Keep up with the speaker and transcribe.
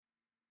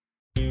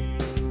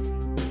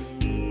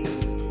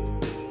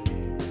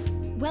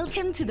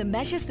Welcome to the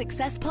Measure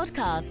Success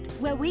podcast,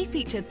 where we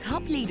feature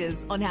top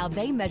leaders on how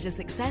they measure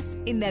success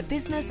in their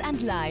business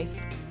and life.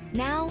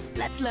 Now,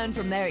 let's learn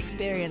from their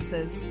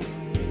experiences.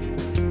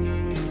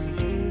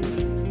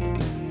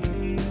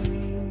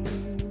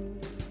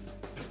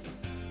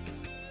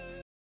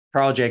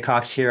 Carl J.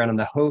 Cox here, and I'm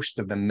the host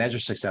of the Measure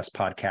Success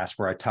podcast,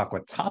 where I talk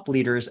with top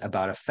leaders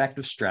about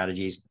effective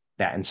strategies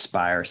that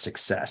inspire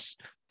success.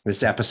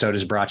 This episode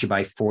is brought to you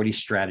by 40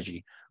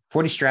 Strategy.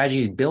 40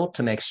 Strategy is built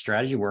to make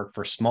strategy work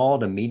for small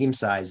to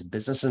medium-sized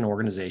business and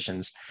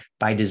organizations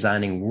by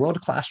designing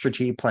world-class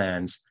strategic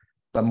plans,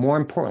 but more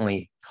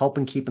importantly,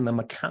 helping keeping them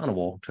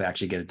accountable to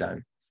actually get it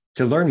done.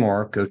 To learn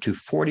more, go to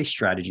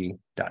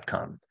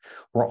 40strategy.com.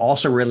 We're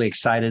also really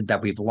excited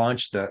that we've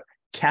launched the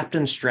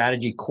Captain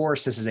Strategy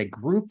course. This is a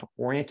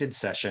group-oriented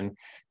session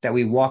that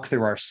we walk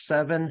through our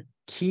 7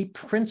 key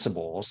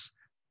principles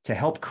to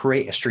help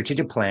create a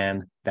strategic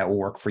plan that will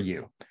work for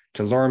you.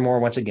 To learn more,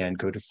 once again,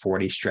 go to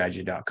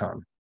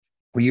 40strategy.com.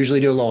 We usually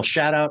do a little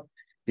shout out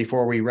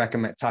before we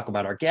talk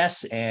about our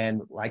guests,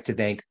 and like to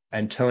thank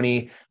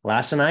Antoni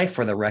Lassenai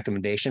for the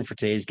recommendation for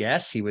today's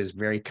guest. He was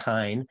very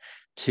kind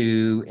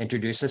to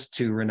introduce us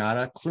to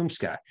Renata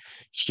Chlumska.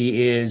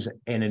 She is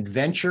an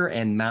adventure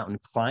and mountain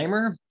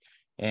climber.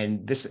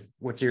 And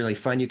what's really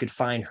fun, you could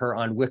find her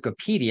on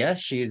Wikipedia.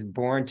 She is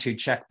born to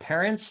Czech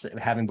parents,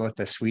 having both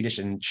the Swedish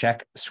and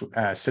Czech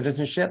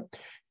citizenship.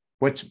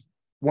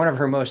 One of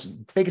her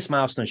biggest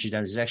milestones she's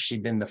done is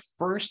actually been the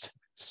first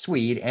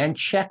Swede and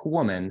Czech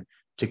woman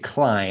to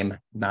climb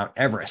Mount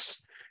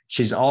Everest.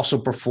 She's also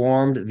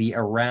performed the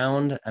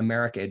Around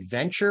America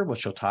Adventure,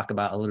 which we'll talk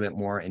about a little bit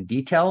more in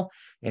detail.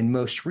 And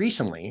most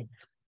recently,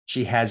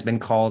 she has been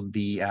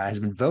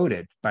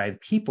voted by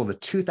people the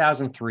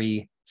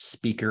 2003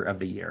 Speaker of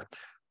the Year.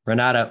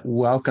 Renata,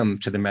 welcome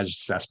to the Measure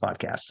Success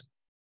podcast.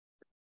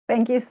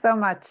 Thank you so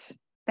much.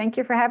 Thank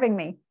you for having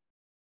me.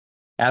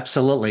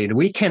 Absolutely.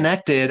 We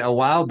connected a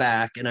while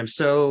back, and I'm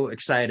so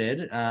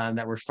excited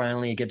that we're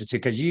finally getting to,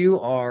 because you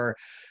are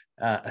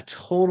a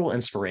total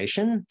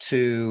inspiration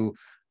to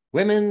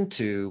women,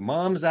 to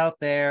moms out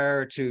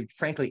there, to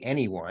frankly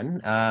anyone.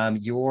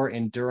 Your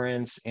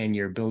endurance and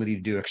your ability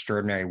to do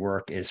extraordinary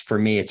work is, for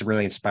me, it's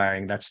really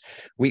inspiring.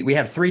 We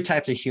have 3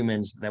 types of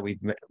humans that we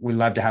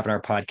love to have in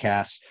our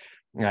podcast.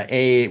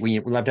 We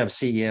love to have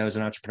CEOs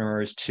and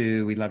entrepreneurs.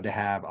 2, we love to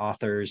have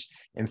authors.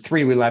 And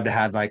 3, we love to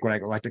have what I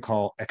like to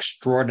call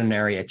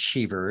extraordinary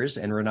achievers.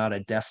 And Renata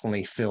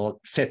definitely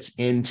fits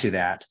into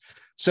that.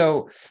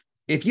 So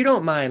if you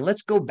don't mind,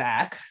 let's go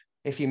back,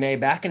 if you may,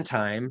 back in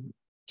time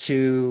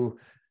to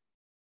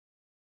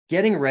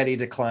getting ready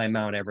to climb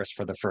Mount Everest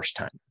for the first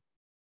time.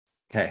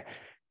 Okay.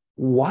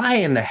 Why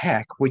in the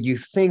heck would you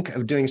think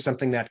of doing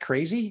something that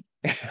crazy?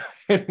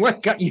 And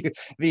what got you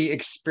the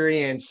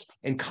experience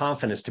and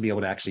confidence to be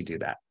able to actually do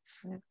that?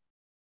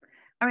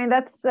 I mean,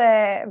 that's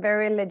a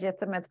very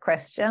legitimate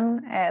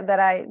question that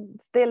I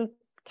still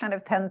kind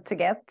of tend to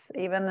get,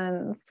 even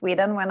in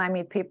Sweden, when I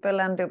meet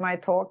people and do my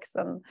talks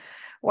and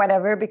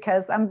whatever,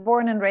 because I'm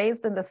born and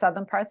raised in the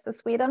southern parts of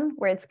Sweden,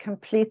 where it's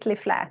completely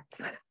flat.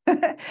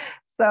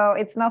 So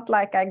it's not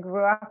like I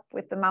grew up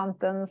with the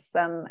mountains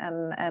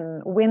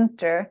and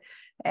winter.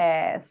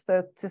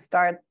 So to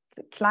start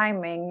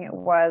climbing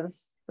was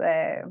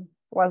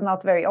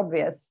not very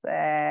obvious.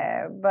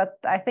 But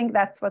I think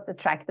that's what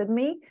attracted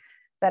me,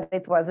 that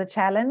it was a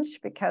challenge,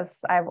 because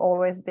I've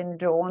always been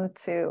drawn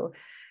to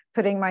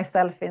putting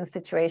myself in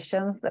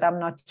situations that I'm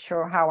not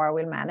sure how I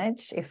will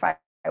manage, if I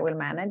will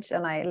manage.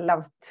 And I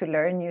love to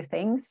learn new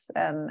things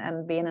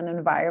and be in an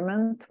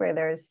environment where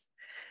there's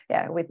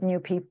with new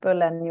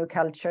people and new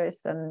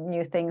cultures and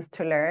new things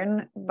to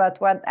learn. But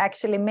what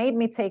actually made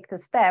me take the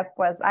step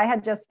was I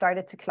had just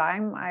started to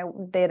climb. I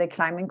did a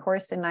climbing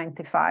course in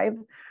 95.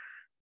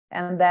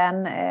 And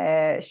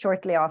then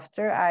shortly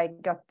after, I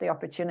got the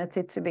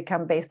opportunity to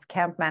become base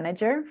camp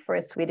manager for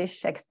a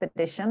Swedish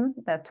expedition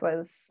that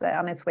was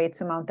on its way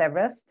to Mount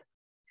Everest.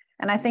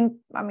 And I think,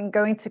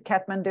 going to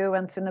Kathmandu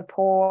and to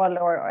Nepal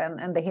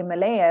and the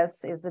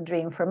Himalayas is a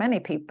dream for many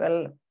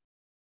people.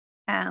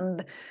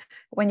 And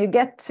when you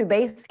get to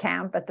base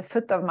camp at the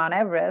foot of Mount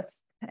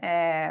Everest,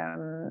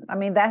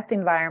 that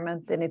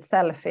environment in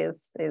itself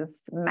is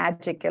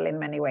magical in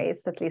many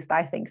ways. At least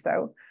I think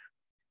so.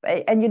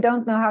 And you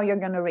don't know how you're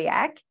going to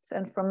react.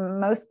 And for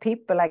most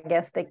people, I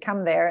guess they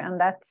come there,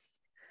 and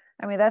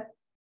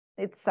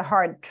it's a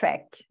hard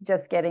trek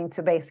just getting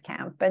to base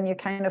camp. And you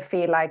kind of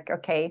feel like,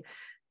 okay,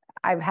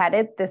 I've had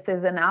it. This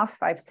is enough.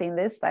 I've seen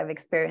this. I've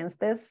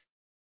experienced this.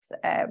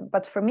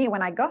 But for me,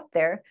 when I got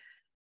there,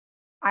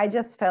 I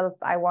just felt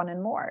I wanted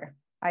more.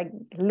 I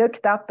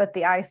looked up at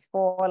the ice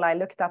fall. I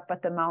looked up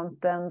at the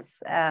mountains,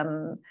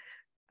 and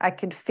I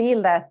could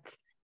feel that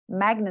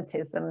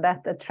magnetism,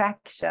 that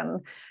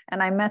attraction.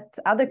 And I met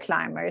other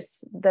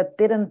climbers that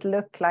didn't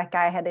look like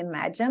I had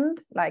imagined,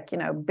 like,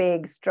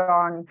 big,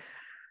 strong,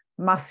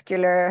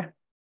 muscular,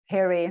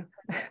 hairy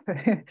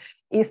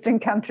Eastern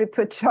country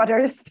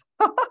put-shotters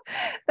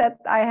that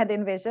I had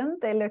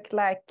envisioned. They looked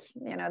like,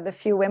 the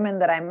few women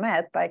that I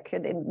met I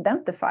could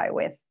identify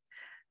with.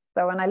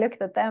 So when I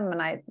looked at them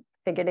and I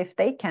figured if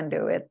they can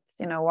do it,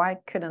 why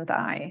couldn't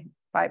I?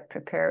 If I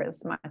prepare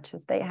as much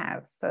as they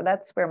have. So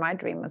that's where my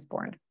dream was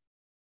born.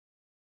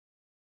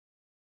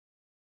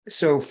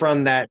 So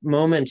from that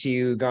moment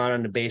you got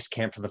on the base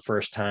camp for the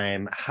first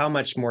time, how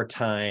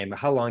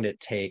long did it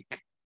take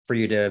for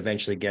you to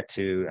eventually get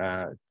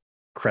to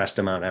crest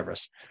of Mount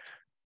Everest?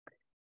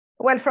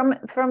 Well, from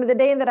the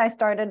day that I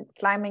started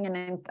climbing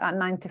in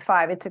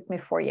 95, it took me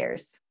 4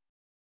 years.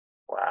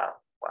 Wow.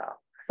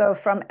 So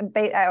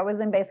I was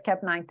in base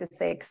camp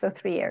 96, so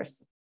 3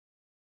 years.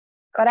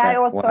 But okay. I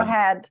also wow.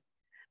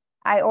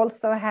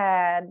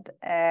 had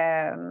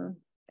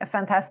a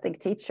fantastic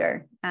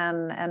teacher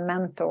and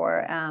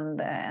mentor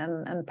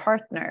and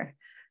partner.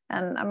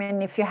 And I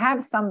mean, if you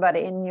have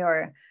somebody in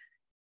your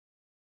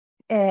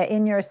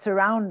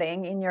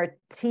surrounding, in your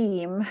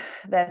team,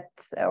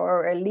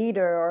 or a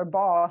leader or a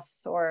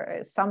boss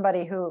or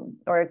somebody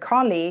or a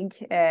colleague,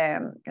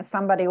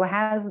 somebody who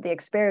has the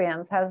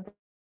experience, has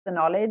the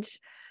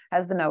knowledge,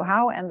 has the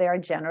know-how, and they are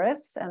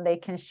generous and they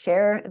can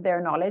share their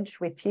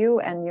knowledge with you,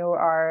 and you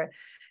are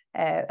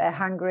a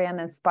hungry and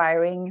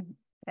inspiring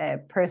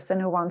person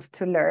who wants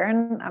to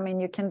learn, I mean,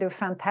 you can do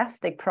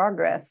fantastic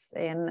progress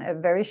in a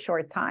very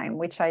short time,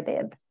 which I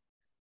did.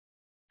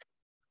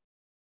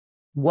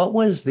 What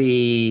was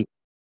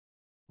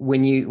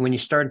when you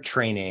started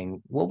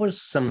training, what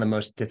was some of the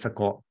most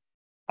difficult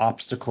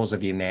obstacles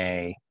of you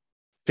may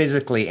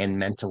physically and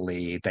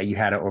mentally that you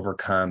had to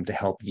overcome to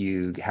help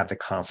you have the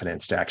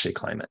confidence to actually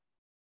climb it?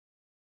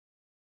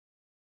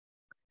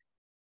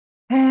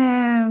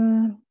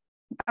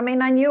 I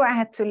mean, I knew I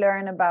had to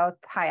learn about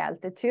high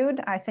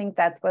altitude. I think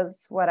that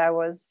was what I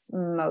was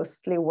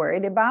mostly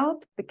worried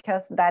about,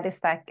 because that is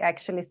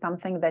actually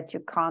something that you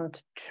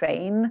can't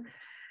train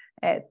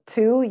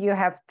to. You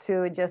have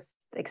to just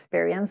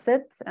experience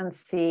it and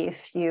see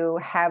if you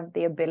have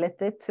the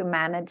ability to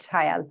manage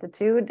high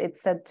altitude.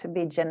 It's said to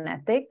be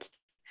genetic,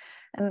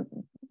 and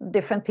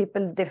different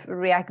people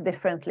react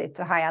differently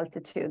to high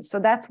altitude. So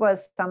that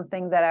was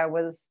something that I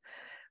was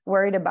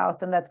worried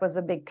about, and that was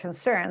a big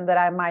concern, that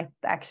I might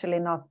actually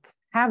not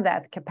have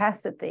that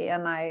capacity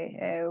and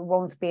I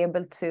won't be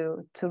able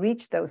to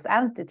reach those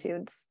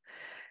altitudes.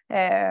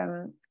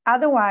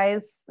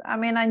 Otherwise, I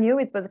mean, I knew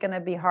it was going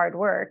to be hard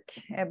work,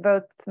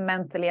 both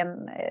mentally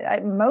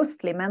and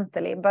mostly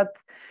mentally. But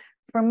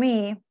for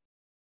me,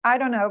 I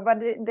don't know, but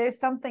there's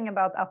something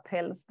about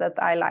uphills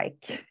that I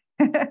like.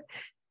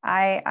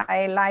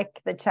 I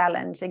like the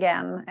challenge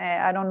again.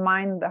 I don't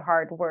mind the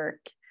hard work.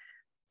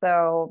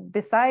 So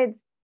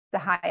besides the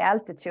high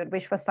altitude,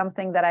 which was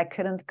something that I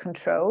couldn't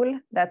control,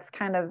 that's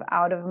kind of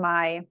out of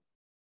my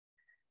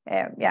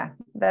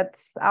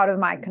that's out of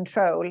my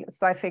control.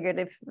 So I figured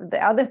if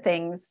the other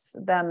things,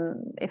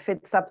 then if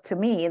it's up to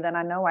me, then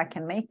I know I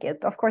can make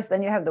it. Of course,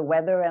 then you have the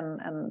weather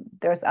and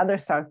there's other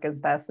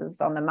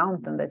circumstances on the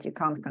mountain that you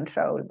can't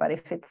control. But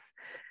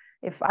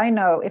if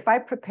I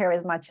prepare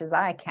as much as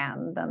I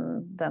can,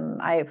 then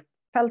I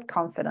felt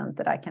confident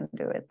that I can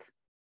do it.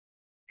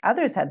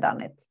 Others had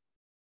done it.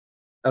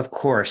 Of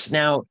course.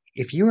 Now,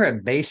 if you were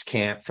at base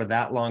camp for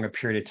that long a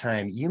period of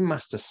time, you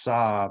must have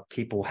saw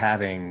people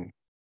having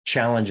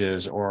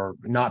challenges or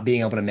not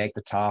being able to make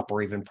the top,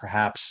 or even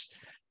perhaps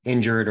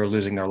injured or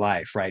losing their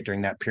life, right,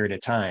 during that period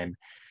of time.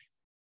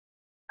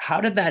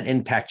 How did that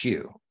impact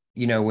you?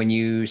 When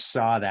you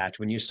saw that,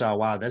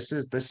 wow, this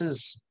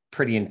is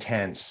pretty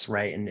intense,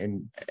 right,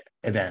 and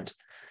event.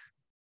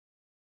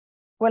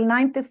 Well,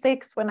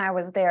 96, when I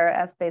was there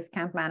as base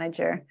camp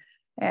manager,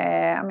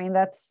 I mean,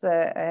 that's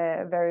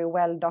a very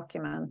well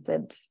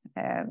documented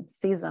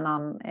season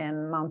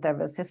in Mount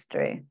Everest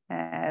history.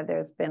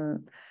 There's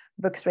been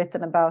books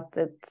written about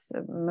it,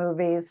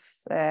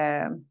 movies,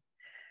 and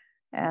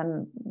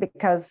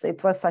because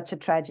it was such a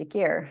tragic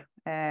year.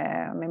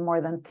 I mean,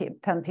 more than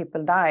 10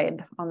 people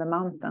died on the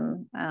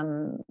mountain,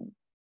 and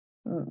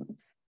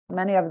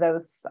many of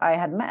those I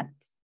had met.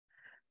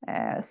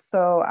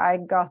 So I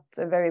got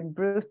a very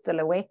brutal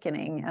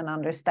awakening and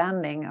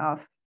understanding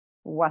of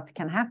what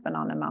can happen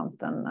on a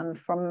mountain. And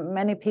for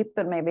many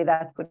people, maybe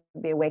that would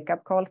be a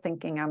wake-up call,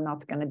 thinking I'm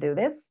not going to do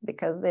this,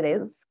 because it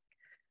is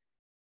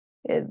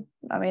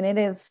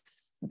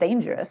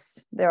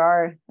dangerous. There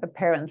are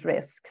apparent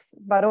risks,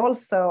 but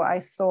also I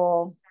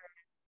saw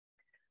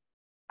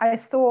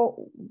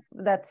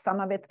that some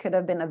of it could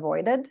have been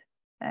avoided,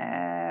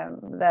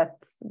 that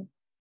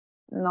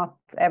not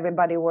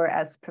everybody were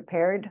as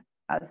prepared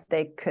as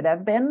they could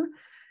have been.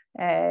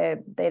 They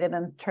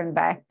didn't turn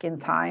back in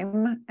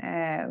time.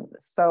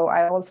 So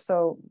I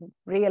also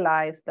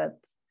realized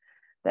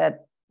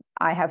that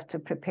I have to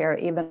prepare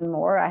even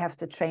more. I have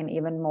to train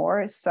even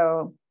more.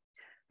 So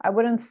I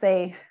wouldn't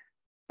say,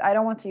 I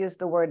don't want to use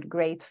the word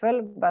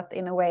grateful, but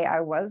in a way I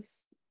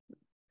was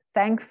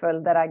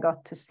thankful that I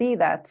got to see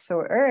that so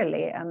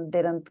early and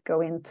didn't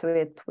go into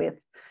it with,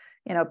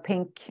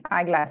 pink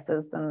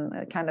eyeglasses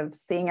and kind of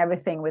seeing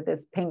everything with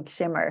this pink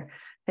shimmer,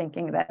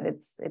 thinking that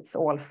it's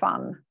all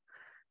fun.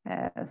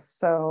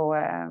 So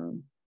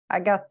I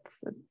got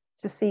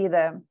to see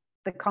the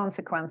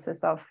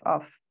consequences of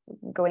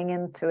going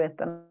into it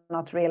and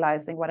not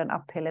realizing what an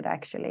uphill it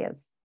actually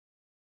is.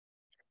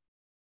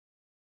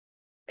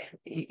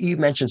 You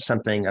mentioned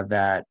something of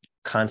that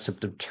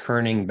concept of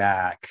turning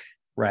back,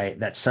 right?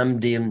 That some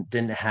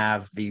didn't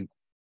have the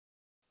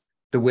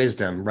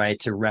wisdom, right,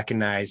 to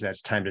recognize that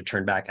it's time to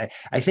turn back.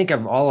 I think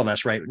of all of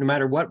us, right? No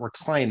matter what we're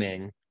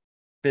climbing,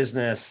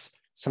 business,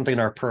 something in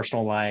our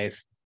personal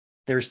life,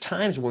 there's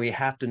times where we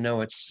have to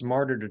know it's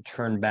smarter to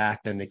turn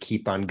back than to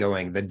keep on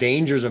going. The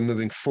dangers of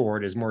moving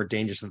forward is more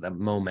dangerous at the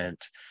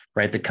moment,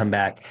 right? To come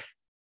back.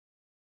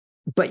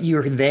 But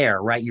you're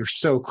there, right? You're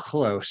so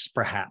close,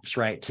 perhaps,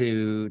 right,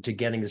 to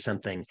getting to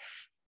something.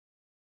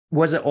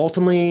 Was it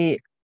ultimately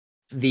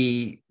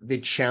the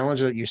challenge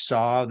that you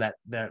saw that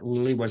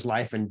literally was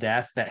life and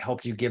death that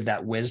helped you give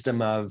that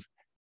wisdom of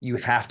you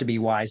have to be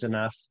wise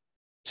enough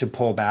to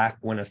pull back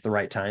when it's the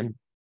right time?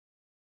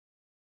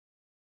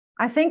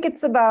 I think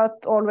it's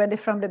about already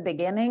from the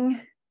beginning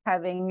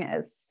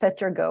having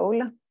set your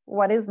goal.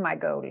 What is my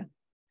goal?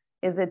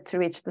 Is it to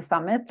reach the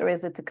summit, or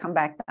is it to come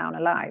back down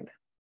alive?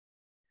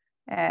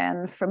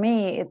 And for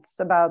me, it's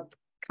about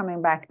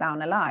coming back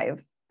down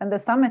alive. And the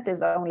summit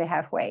is only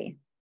halfway.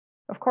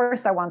 Of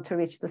course, I want to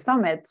reach the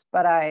summit,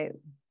 but I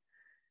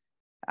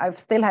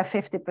still have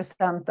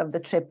 50% of the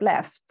trip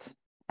left.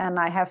 And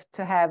I have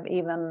to have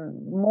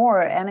even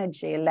more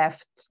energy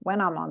left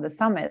when I'm on the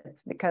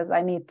summit, because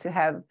I need to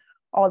have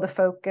all the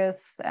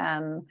focus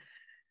and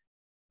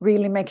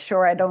really make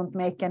sure I don't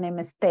make any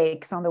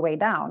mistakes on the way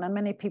down. And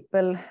many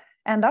people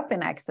end up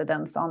in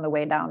accidents on the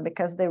way down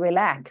because they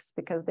relax,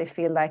 because they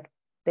feel like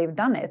they've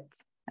done it.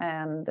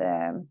 And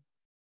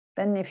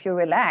then if you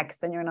relax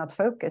and you're not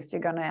focused,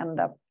 you're going to end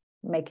up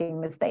making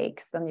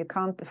mistakes, and you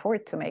can't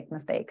afford to make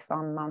mistakes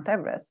on Mount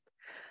Everest.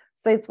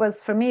 So it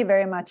was for me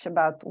very much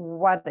about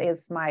what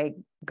is my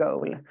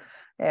goal?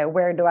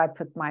 Where do I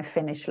put my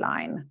finish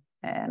line?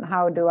 And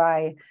how do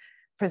I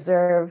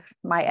preserve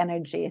my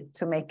energy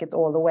to make it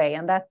all the way?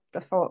 And that,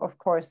 of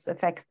course,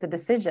 affects the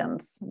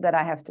decisions that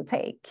I have to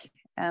take.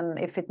 And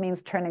if it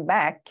means turning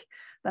back,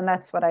 then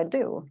that's what I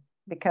do,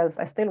 because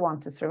I still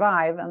want to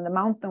survive, and the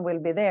mountain will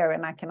be there,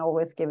 and I can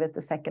always give it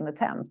a second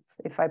attempt.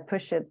 If I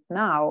push it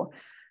now,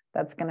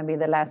 that's going to be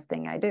the last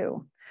thing I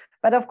do.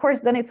 But of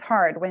course, then it's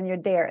hard when you're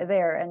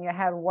there and you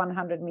have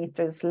 100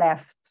 meters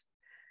left,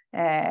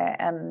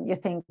 and you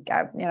think,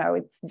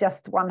 it's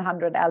just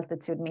 100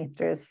 altitude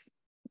meters.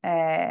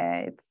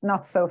 It's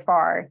not so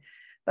far.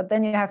 But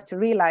then you have to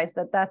realize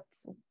that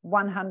that's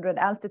 100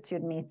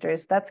 altitude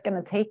meters. That's going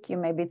to take you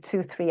maybe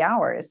 2-3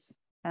 hours.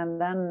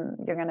 And then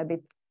you're going to be,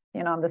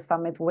 on the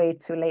summit way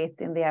too late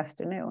in the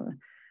afternoon.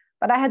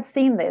 But I had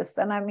seen this,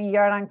 and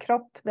Göran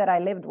Kropp that I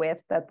lived with,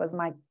 that was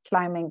my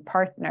climbing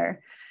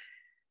partner.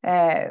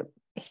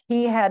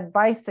 He had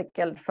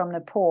bicycled from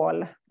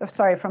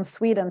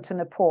Sweden to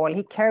Nepal.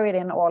 He carried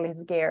in all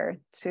his gear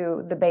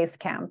to the base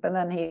camp, and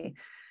then he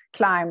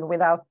climbed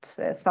without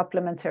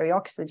supplementary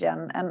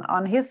oxygen. And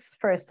on his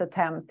first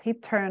attempt, he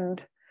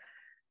turned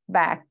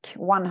back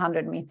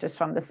 100 meters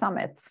from the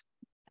summit.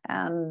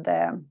 And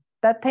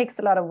that takes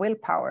a lot of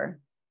willpower,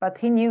 but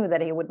he knew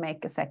that he would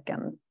make a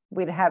second.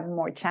 We'd have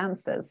more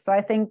chances. So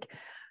I think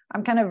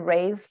I'm kind of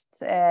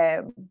raised,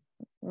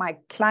 my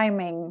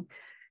climbing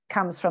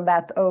comes from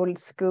that old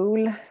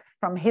school,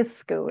 from his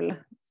school.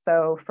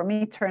 So for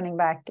me, turning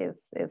back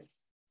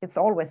it's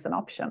always an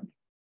option.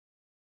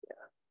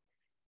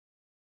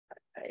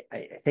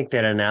 I think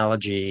that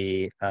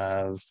analogy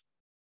of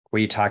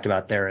what you talked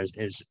about there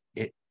is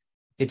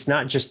it's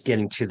not just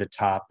getting to the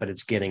top, but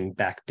it's getting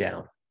back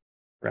down,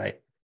 right?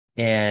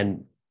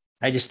 And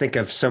I just think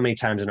of so many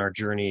times in our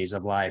journeys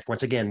of life,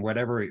 once again,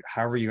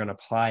 however you're going to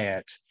apply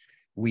it,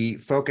 we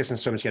focus on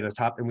so much to get to the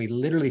top, and we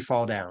literally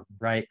fall down,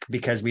 right?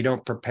 Because we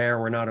don't prepare,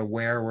 we're not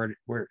aware,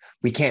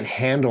 we can't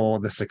handle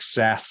the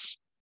success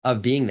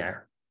of being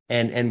there.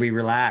 And we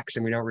relax,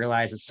 and we don't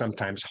realize it's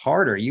sometimes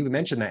harder. You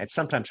mentioned that it's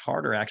sometimes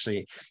harder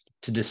actually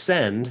to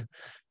descend,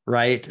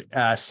 right,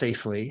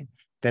 safely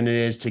than it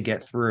is to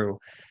get through.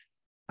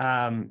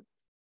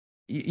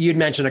 You'd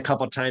mentioned a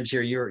couple of times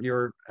here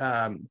your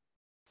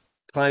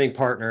climbing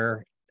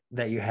partner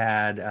that you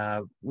had.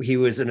 He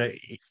was in I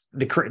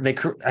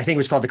think it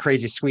was called The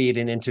Crazy Swede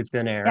and Into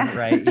Thin Air, yeah.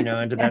 Right?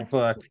 Into that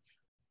book,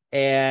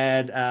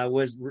 and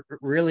was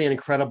really an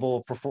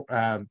incredible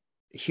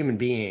human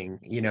being,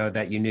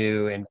 that you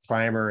knew, and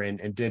climber,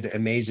 and did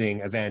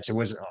amazing events. It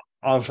was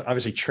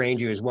obviously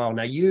trained you as well.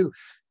 Now you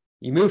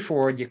moved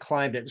forward, you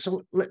climbed it.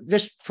 So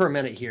just for a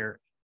minute here,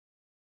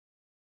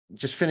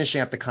 just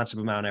finishing up the concept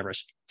of Mount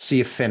Everest. So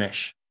you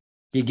finish,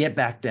 you get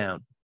back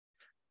down.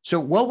 So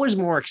what was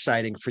more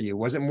exciting for you?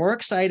 Was it more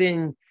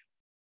exciting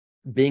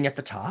being at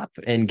the top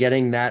and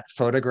getting that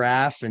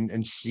photograph and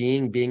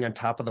being on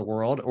top of the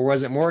world? Or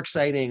was it more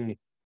exciting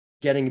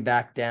getting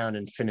back down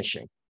and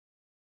finishing?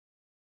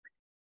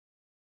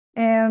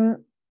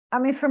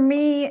 For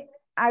me,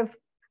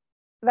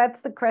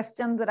 that's the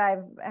question that I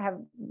have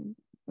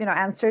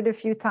answered a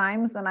few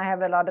times, and I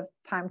have a lot of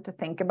time to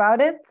think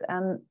about it.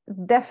 And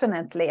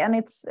definitely, and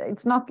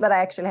it's not that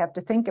I actually have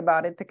to think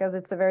about it, because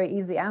it's a very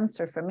easy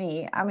answer for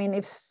me. I mean,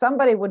 if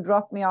somebody would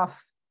drop me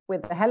off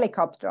with a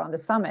helicopter on the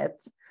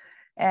summit,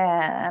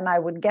 and I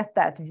would get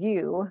that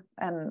view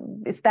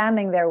and be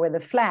standing there with a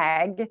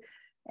flag,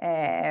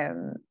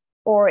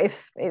 or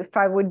if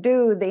I would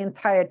do the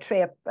entire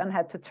trip and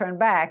had to turn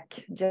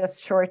back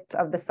just short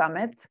of the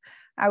summit,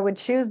 I would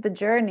choose the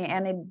journey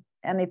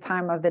any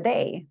time of the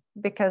day,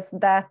 because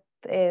that's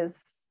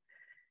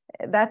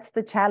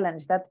the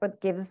challenge. That's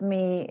what gives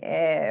me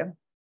the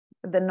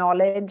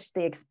knowledge,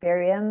 the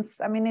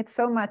experience. I mean, it's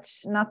so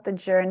much not the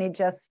journey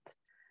just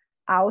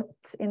out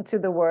into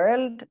the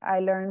world. I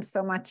learned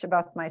so much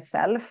about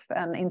myself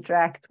and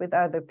interact with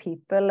other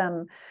people.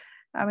 And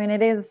I mean,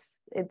 it's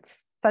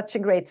such a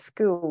great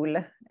school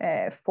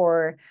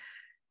for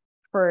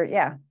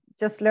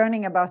just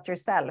learning about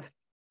yourself.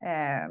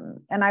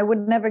 And I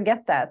would never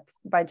get that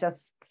by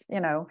just,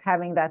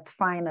 having that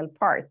final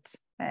part.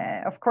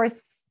 Of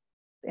course,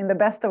 in the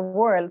best of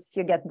worlds,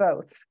 you get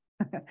both.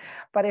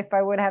 But if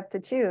I would have to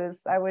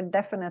choose, I would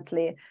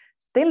definitely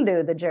still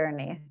do the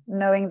journey,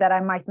 knowing that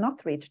I might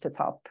not reach the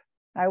top.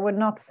 I would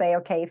not say,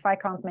 okay, if I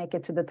can't make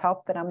it to the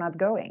top, then I'm not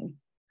going.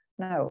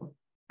 No,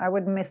 I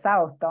would miss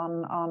out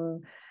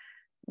on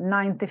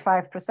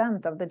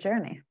 95% of the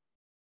journey.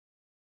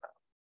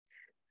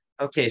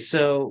 Okay,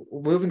 so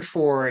moving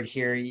forward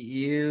here,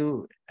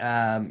 your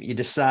partner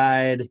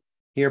decide,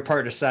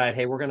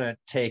 hey, we're going to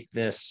take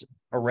this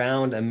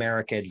around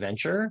America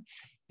adventure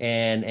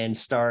and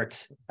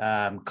start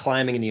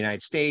climbing in the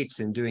United States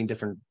and doing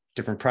different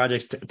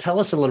projects. Tell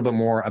us a little bit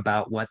more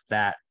about what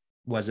that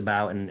was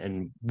about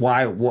and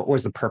what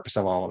was the purpose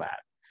of all of that?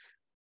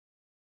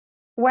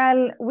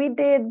 Well, we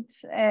did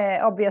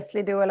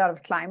obviously do a lot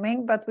of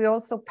climbing, but we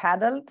also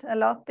paddled a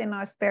lot in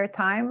our spare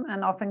time,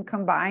 and often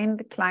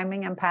combined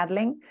climbing and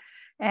paddling.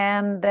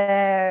 And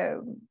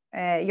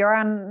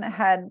Göran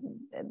had,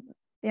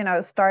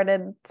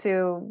 started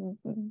to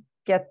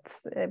get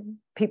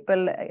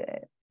people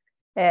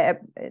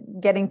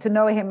getting to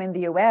know him in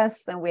the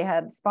US, and we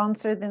had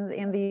sponsored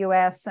in the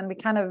US, and we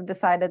kind of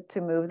decided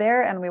to move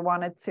there, and we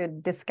wanted to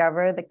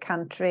discover the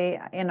country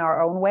in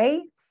our own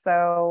way.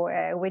 So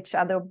which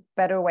other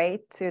better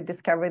way to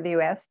discover the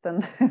US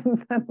than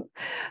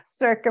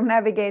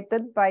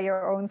circumnavigated by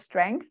your own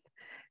strength?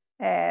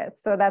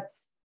 So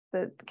that's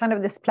the kind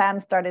of this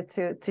plan started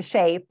to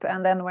shape.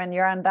 And then when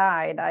Göran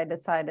died, I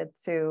decided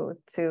to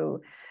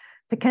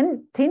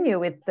continue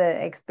with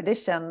the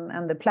expedition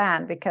and the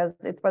plan, because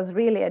it was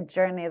really a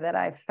journey that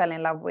I fell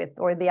in love with,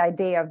 or the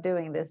idea of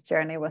doing this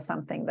journey was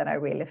something that I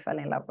really fell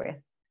in love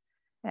with.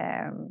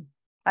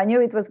 I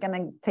knew it was going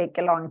to take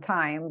a long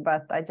time,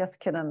 but I just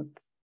couldn't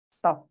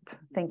stop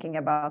thinking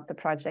about the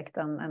project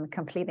and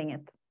completing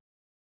it.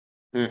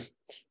 Mm.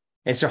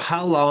 And so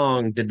how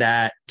long did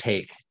that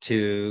take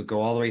to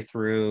go all the way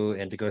through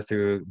and to go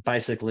through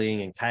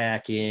bicycling and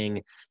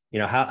kayaking?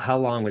 How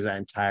long was that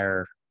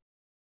entire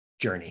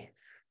journey?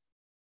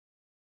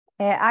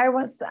 I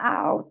was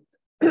out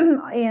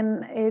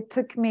it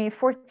took me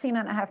 14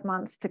 and a half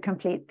months to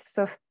complete.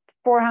 So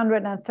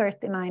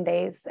 439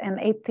 days and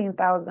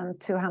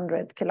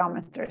 18,200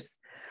 kilometers.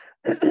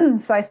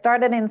 So I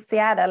started in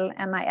Seattle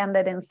and I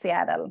ended in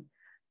Seattle.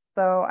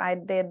 So I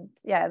did,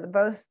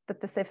 both the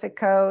Pacific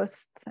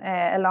coast,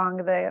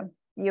 along the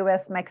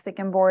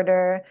US-Mexican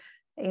border,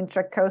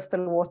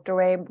 intracoastal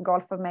waterway,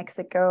 Gulf of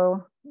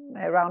Mexico,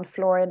 around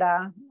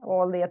Florida,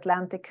 all the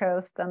Atlantic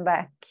coast, and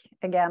back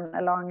again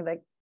along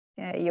the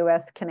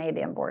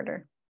US-Canadian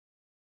border.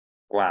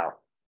 Wow.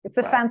 It's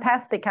a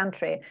fantastic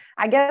country.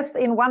 I guess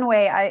in one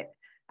way,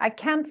 I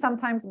can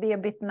sometimes be a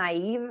bit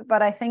naive,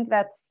 but I think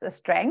that's a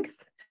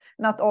strength,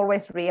 not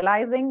always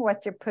realizing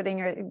what you're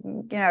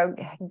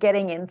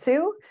getting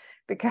into,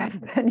 because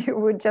then you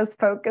would just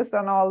focus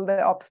on all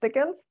the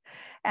obstacles.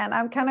 And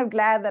I'm kind of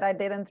glad that I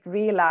didn't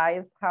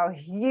realize how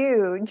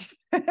huge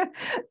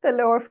the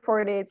lower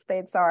 48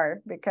 states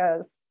are,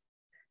 because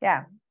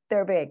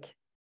they're big.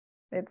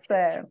 It's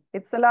a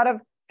lot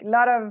of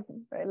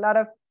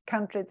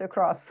country to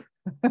cross.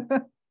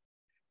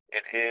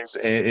 It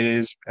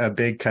is a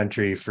big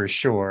country for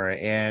sure.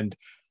 And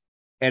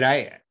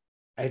I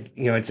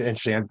it's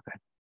interesting. I've of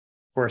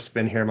course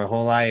been here my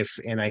whole life,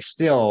 and I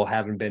still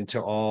haven't been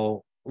to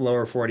all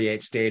lower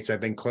 48 states.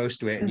 I've been close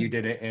to it, and you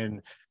did it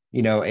in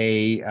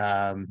basically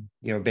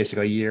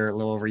a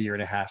little over a year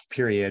and a half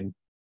period,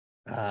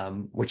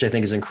 which I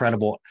think is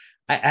incredible.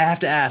 I have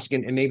to ask,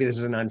 and maybe this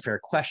is an unfair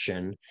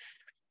question,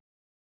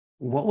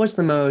 what was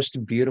the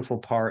most beautiful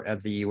part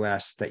of the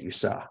US that you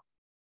saw?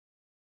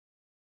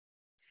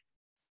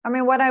 I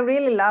mean, what I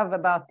really love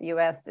about the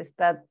US is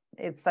that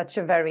it's such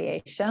a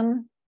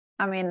variation.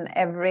 I mean,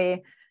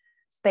 every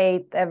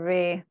state,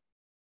 every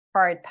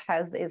part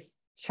has its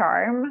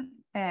charm.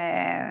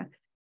 I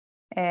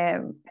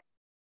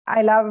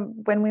love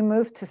when we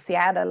moved to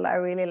Seattle, I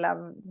really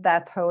love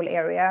that whole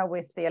area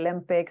with the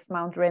Olympics,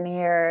 Mount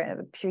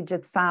Rainier,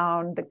 Puget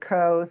Sound, the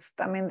coast.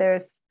 I mean,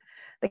 there's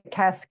the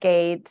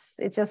Cascades.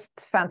 It's just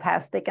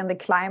fantastic. And the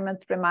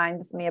climate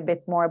reminds me a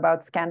bit more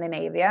about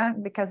Scandinavia,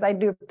 because I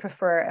do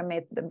prefer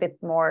a bit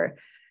more,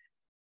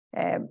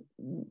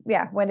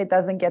 when it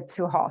doesn't get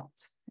too hot.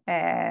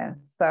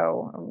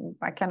 So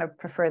I kind of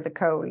prefer the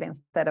cold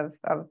instead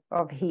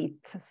of heat.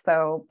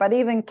 So, but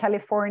even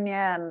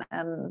California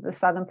and the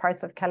southern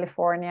parts of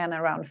California and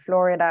around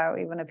Florida,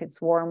 even if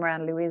it's warmer,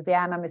 and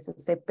Louisiana,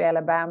 Mississippi,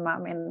 Alabama, I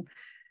mean,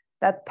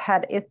 that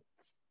had its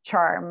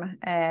charm.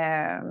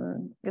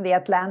 The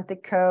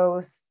Atlantic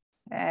coast,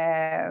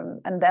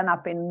 and then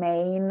up in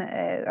Maine,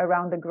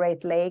 around the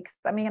Great Lakes.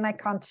 I mean, I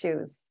can't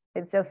choose.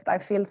 It's just, I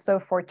feel so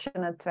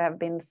fortunate to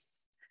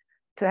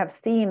have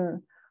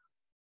seen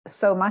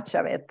so much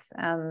of it,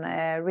 and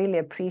really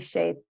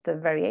appreciate the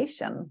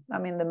variation. I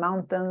mean, the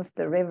mountains,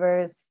 the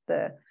rivers,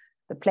 the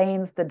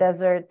plains, the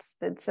deserts,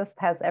 it just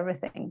has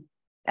everything.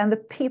 And the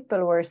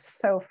people were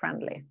so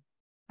friendly.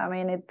 I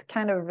mean, it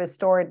kind of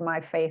restored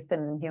my faith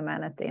in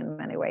humanity in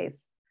many ways.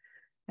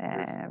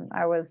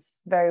 I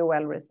was very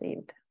well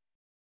received.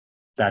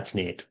 That's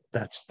neat.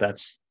 That's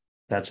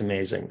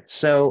amazing.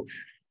 So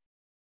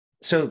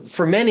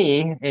for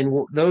many,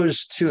 and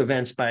those two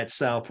events by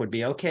itself would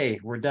be, okay,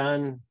 we're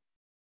done.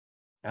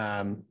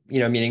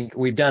 Meaning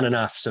we've done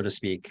enough, so to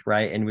speak,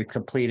 right? And we've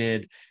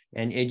completed,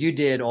 and you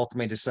did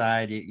ultimately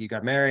decide, you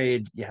got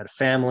married, you had a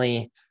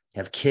family, you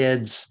have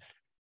kids.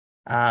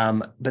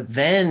 But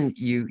then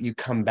you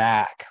come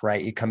back,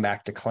 right? You come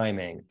back to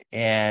climbing.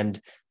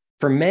 And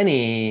for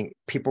many,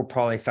 people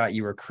probably thought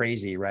you were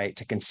crazy, right?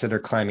 To consider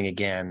climbing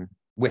again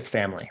with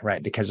family,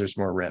 right? Because there's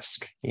more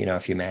risk,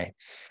 if you may.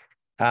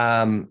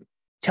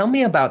 Tell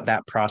me about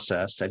that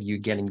process of you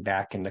getting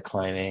back into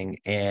climbing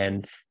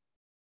and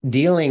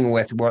dealing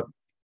with what,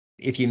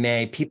 if you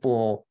may,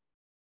 people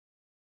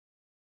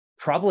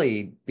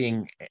probably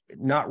being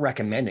not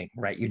recommending,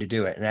 right, you to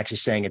do it, and actually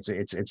saying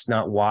it's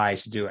not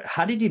wise to do it.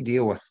 How did you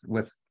deal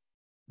with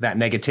that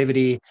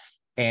negativity,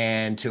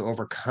 and to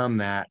overcome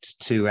that,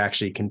 to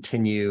actually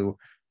continue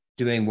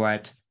doing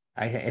what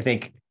I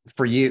think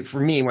for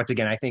me, once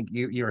again, I think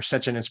you are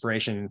such an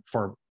inspiration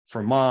for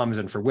moms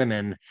and for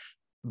women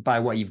by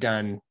what you've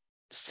done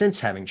since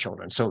having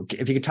children. So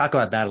if you could talk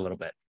about that a little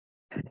bit.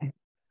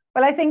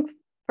 Well, I think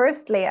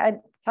firstly, I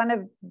kind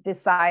of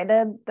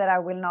decided that I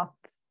will not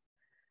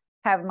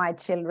have my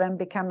children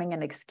becoming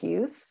an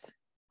excuse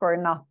for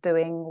not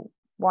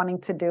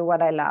wanting to do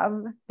what I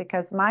love,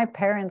 because my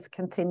parents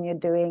continue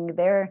doing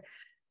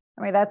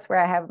that's where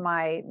I have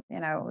my,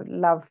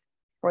 love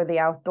for the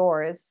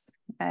outdoors,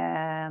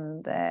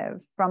 and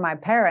from my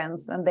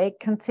parents, and they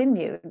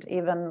continued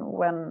even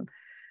when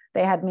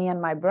they had me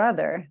and my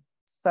brother.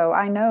 So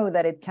I know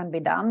that it can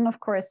be done. Of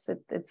course,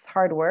 it's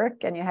hard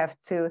work, and you have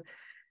to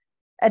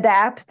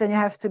adapt, and you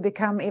have to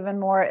become even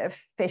more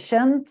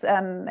efficient.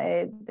 And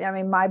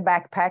my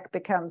backpack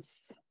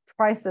becomes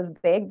twice as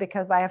big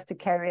because I have to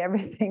carry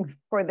everything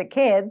for the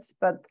kids.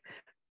 But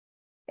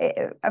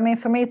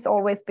for me, it's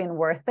always been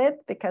worth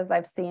it, because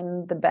I've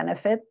seen the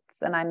benefits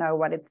and I know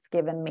what it's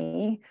given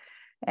me.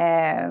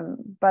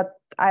 But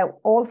I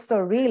also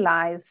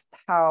realized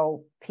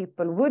how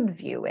people would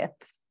view it,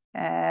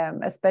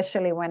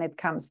 especially when it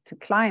comes to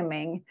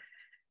climbing,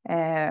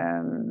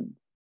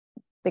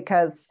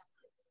 because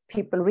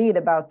people read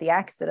about the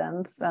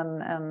accidents,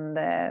 and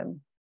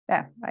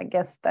I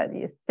guess that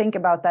you think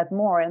about that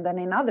more. And then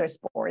in other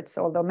sports,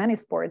 although many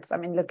sports,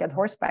 look at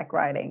horseback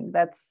riding,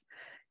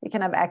 you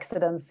can have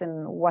accidents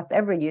in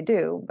whatever you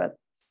do, but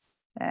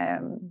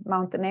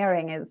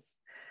mountaineering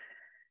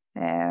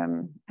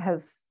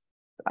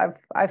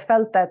I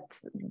felt that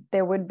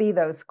there would be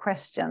those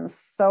questions.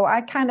 So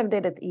I kind of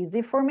did it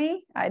easy for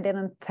me. I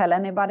didn't tell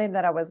anybody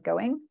that I was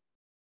going.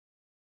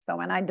 So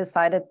when I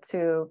decided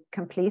to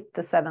complete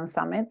the 7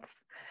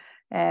 summits,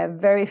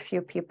 very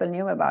few people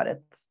knew about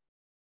it,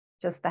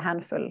 just a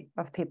handful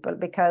of people,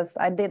 because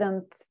I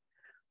didn't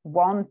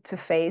want to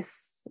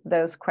face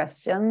those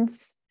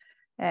questions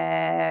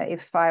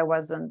if I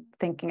wasn't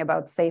thinking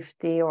about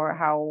safety, or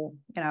how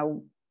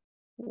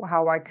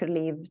I could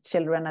leave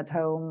children at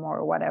home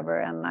or whatever.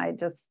 And I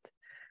just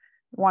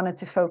wanted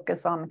to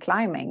focus on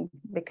climbing,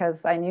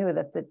 because I knew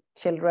that the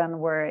children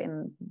were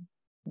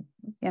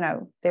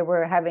they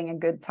were having a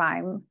good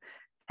time,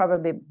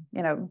 probably,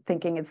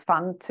 thinking it's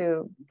fun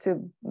to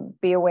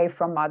be away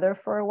from mother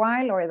for a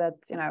while, or that,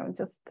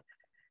 just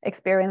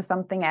experience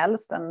something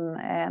else,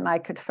 and I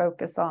could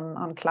focus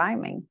on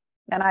climbing.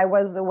 And I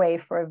was away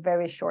for a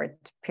very short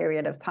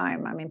period of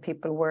time.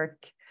 People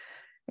work,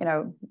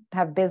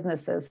 have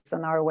businesses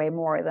and are away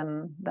more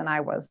than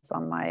I was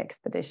on my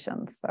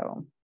expedition.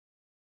 So,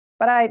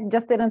 but I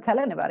just didn't tell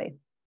anybody.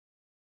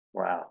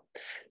 Wow.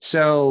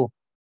 So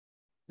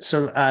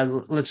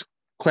let's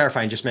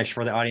clarify and just make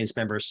sure for the audience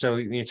members. So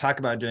when you talk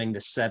about doing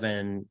the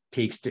 7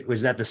 peaks,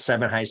 was that the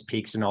 7 highest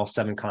peaks in all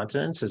 7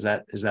 continents? Is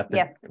that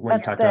yes, what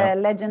you talked about?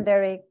 The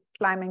legendary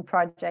climbing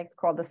project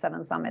called the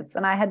 7 Summits.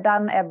 And I had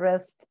done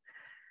Everest,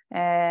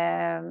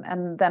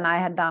 and then I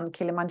had done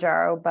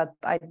Kilimanjaro, but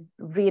I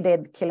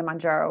redid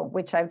Kilimanjaro,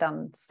 which I've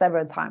done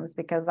several times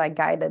because I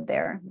guided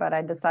there. But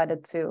I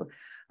decided to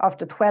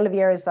after 12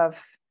 years of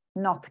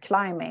not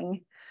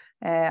climbing,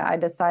 I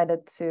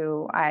decided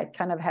I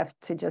kind of have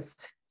to just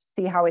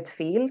see how it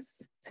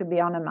feels to be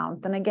on a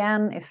mountain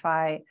again. If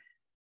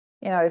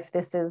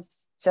this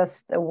is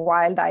just a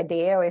wild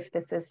idea, or if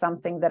this is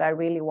something that I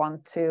really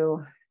want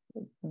to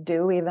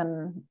do,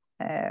 even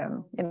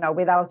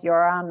without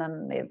Göran,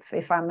 and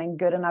if I'm in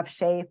good enough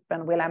shape,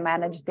 and will I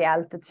manage the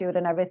altitude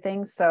and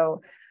everything.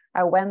 So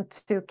I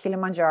went to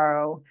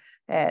Kilimanjaro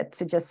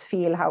to just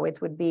feel how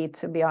it would be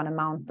to be on a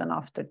mountain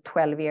after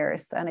 12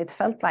 years. And it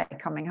felt like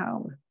coming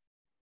home.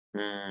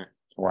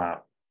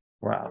 Wow.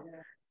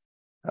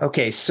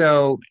 Okay,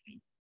 so,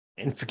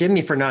 and forgive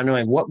me for not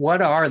knowing,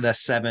 what are the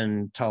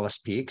 7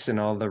 tallest peaks in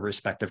all the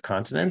respective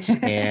continents?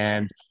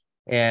 And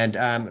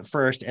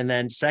first, and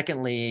then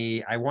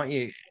secondly, I want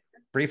you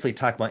briefly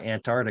talk about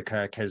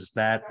Antarctica, because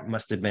that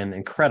must have been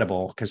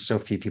incredible, because so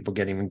few people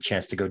get even a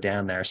chance to go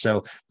down there.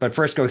 So, but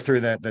first go through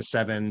the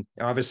 7,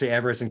 obviously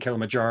Everest and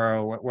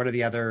Kilimanjaro. What are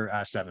the other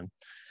 7?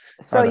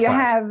 So you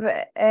have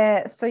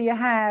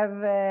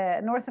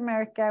North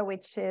America,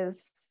 which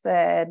is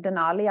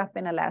Denali up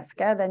in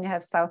Alaska. Then you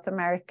have South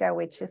America,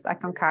 which is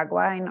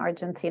Aconcagua in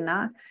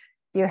Argentina.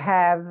 You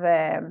have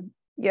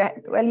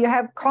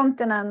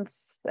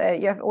continents.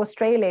 You have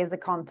Australia is a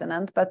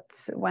continent, but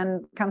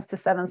when it comes to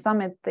 7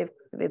 Summit,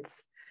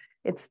 it's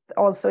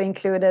also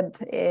included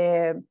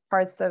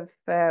parts of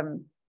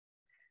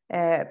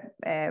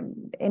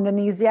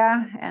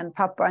Indonesia and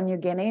Papua New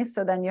Guinea.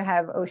 So then you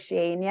have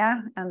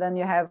Oceania, and then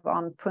you have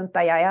on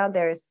Punta Yaya,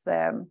 there is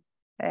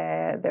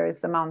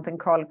a mountain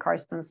called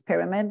Karsten's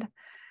Pyramid.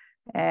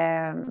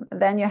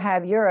 Then you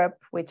have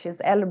Europe, which is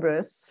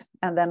Elbrus,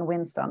 and then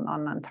Winson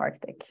on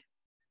Antarctic.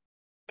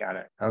 Got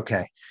it.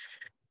 Okay.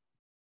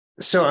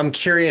 So I'm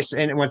curious,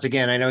 and once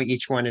again, I know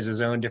each one is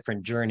his own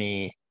different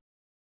journey.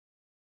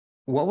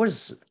 What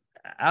was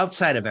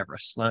outside of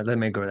Everest? Let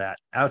me go to that.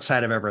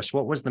 Outside of Everest,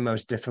 what was the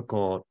most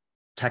difficult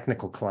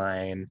technical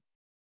climb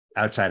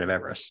outside of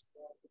Everest?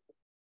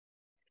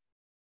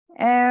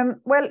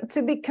 Well,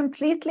 to be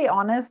completely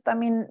honest, I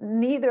mean,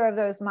 neither of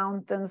those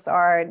mountains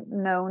are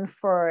known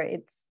for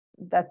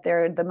that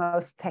they're the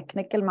most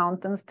technical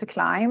mountains to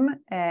climb.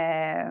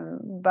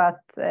 But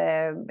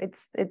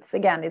it's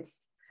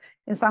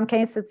in some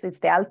cases it's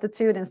the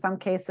altitude, in some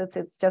cases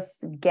it's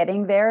just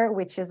getting there,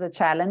 which is a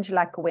challenge,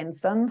 like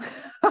Winson.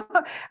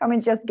 I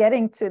mean, just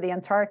getting to the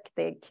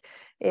Antarctic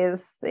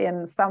is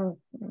in some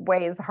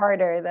ways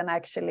harder than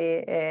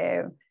actually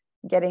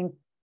getting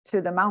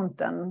to the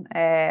mountain.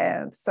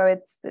 So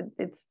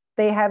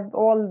they have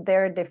all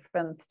their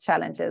different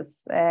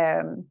challenges.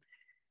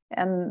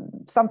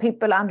 And some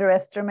people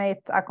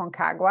underestimate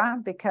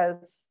Aconcagua,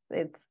 because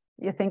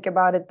you think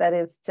about it, that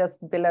it's just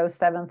below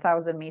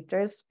 7,000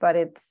 meters, but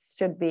it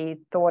should be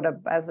thought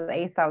of as an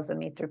 8,000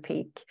 meter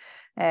peak.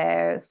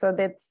 So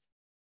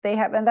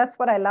and that's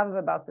what I love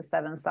about the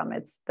 7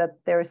 summits, that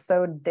they're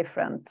so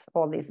different,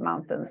 all these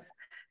mountains.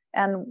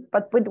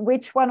 But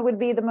which one would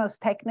be the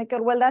most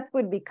technical? Well, that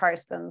would be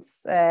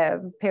Karsten's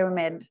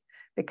Pyramid,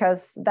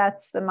 because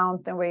that's a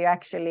mountain where you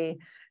actually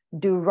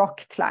do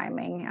rock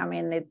climbing. I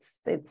mean, it's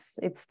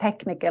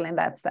technical in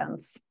that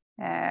sense,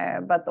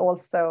 but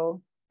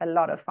also a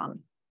lot of fun.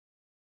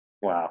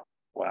 Wow.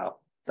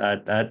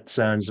 That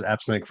sounds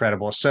absolutely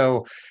incredible.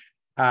 So,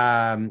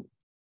 when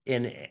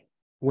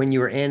you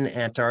were in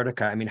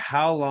Antarctica, I mean,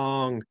 how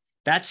long?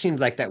 That seems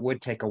like that would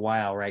take a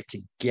while, right,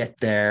 to get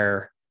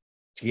there.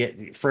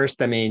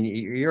 First, I mean,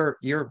 you're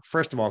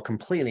first of all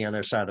completely on the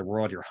other side of the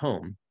world. You're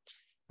home,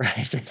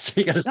 right? So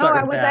you got to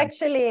start with that. I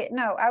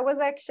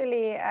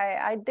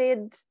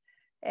did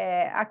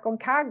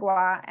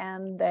Aconcagua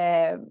and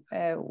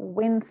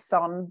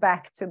Winson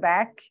back to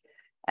back,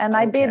 and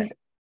I did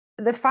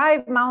the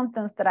 5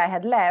 mountains that I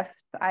had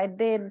left. I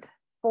did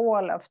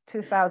fall of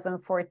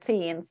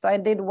 2014, so I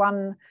did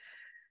 1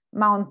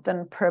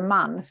 mountain per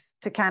month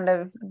to kind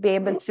of be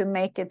able to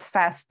make it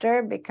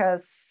faster,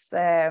 because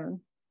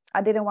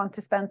I didn't want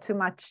to spend too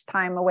much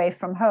time away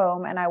from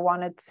home, and I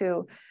wanted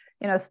to,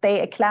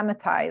 stay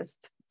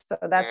acclimatized. So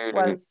that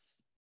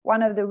was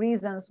one of the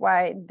reasons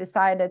why I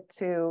decided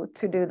to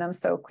do them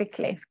so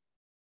quickly.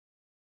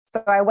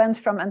 So I went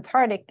from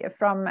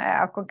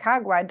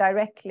Aconcagua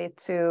directly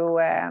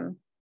to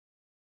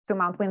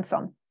Mount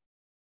Winson.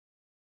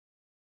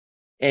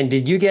 And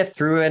did you get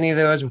through any of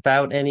those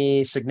without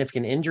any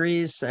significant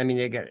injuries? I mean,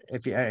 I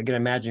can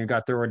imagine you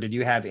got through, or did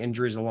you have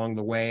injuries along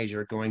the way as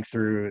you're going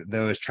through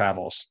those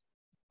travels?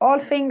 All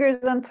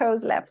fingers and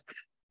toes left.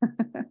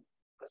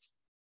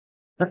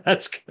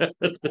 That's good.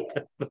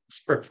 That's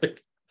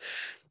perfect.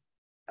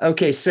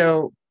 Okay,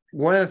 so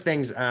one of the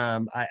things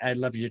I'd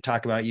love you to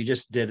talk about, you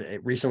just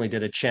recently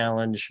did a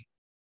challenge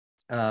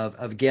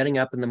of getting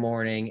up in the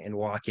morning and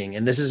walking,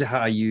 and this is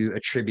how you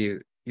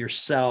attribute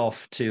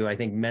yourself to, I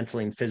think,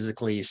 mentally and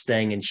physically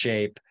staying in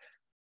shape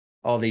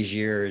all these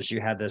years. You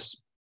had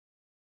this,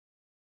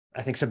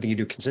 I think, something you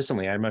do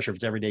consistently. I'm not sure if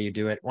it's every day you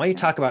do it. Why don't you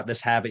talk about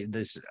this habit,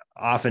 this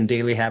often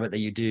daily habit that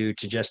you do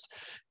to just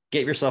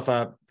get yourself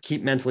up,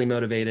 keep mentally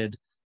motivated,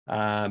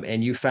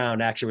 and you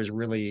found actually was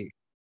really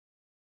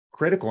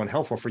critical and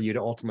helpful for you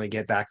to ultimately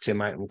get back to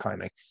mountain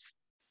climbing?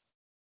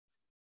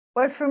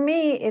 Well, for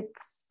me,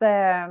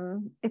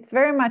 it's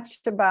very much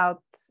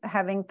about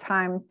having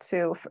time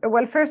to,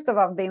 well, first of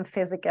all, being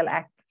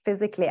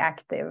physically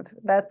active.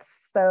 That's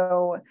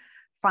so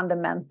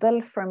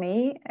fundamental for me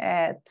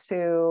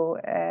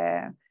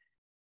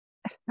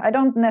I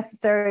don't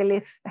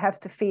necessarily have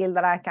to feel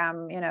that I'm,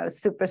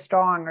 super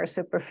strong or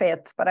super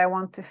fit, but I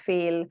want to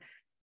feel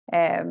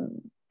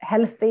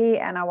healthy,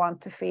 and I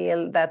want to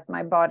feel that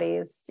my body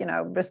is,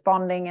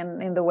 responding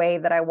in the way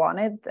that I want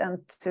it, and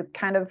to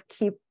kind of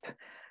keep,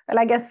 well,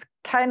 I guess,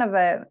 kind of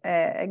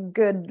a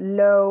good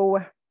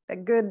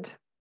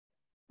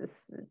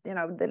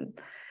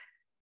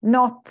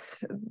not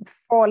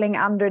falling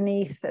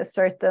underneath a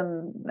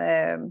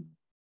certain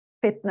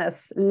fitness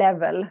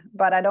level,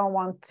 but I don't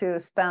want to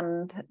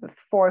spend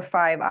 4 or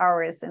 5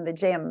 hours in the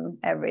gym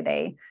every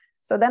day.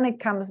 So then it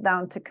comes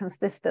down to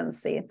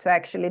consistency, to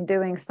actually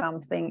doing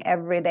something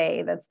every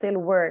day that still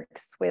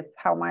works with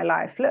how my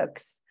life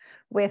looks,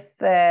 with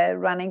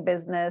running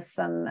business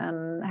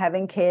and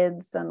having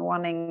kids and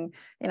wanting,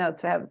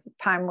 to have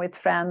time with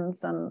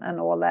friends and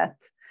all that.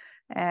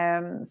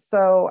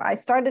 So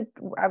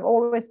I've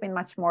always been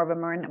much more of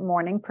a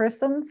morning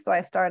person. So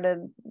I've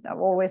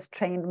always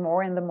trained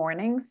more in the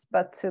mornings,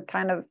 but to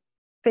kind of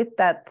fit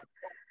that,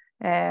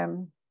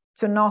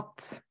 to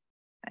not,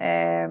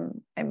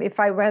 if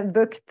I had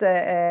booked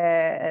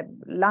a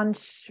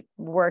lunch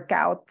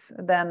workout,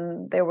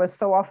 then there was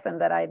so often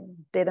that I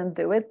didn't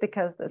do it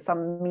because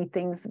some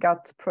meetings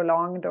got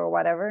prolonged or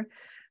whatever.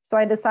 So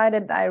I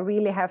decided I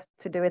really have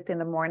to do it in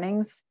the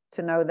mornings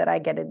to know that I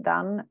get it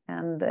done.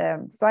 And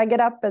so I get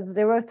up at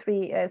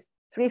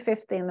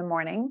 3:50 in the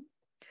morning,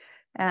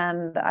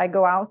 and I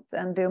go out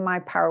and do my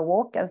power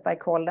walk, as I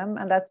call them.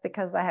 And that's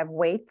because I have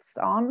weights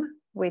on,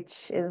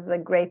 which is a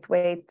great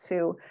way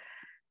to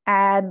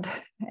add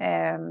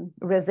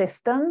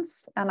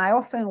resistance. And I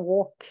often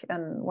walk,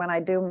 and when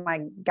I do my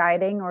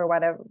guiding or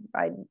whatever,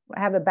 I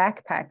have a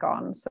backpack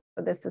on. So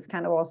this is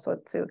kind of also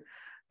to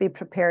be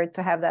prepared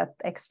to have that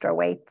extra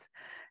weight.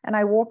 And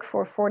I walk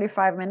for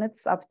 45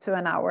 minutes up to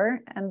an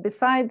hour. And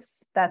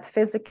besides that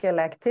physical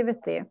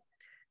activity,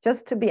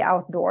 just to be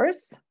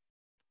outdoors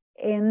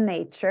in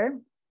nature,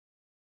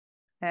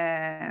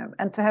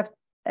 and to have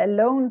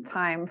alone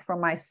time for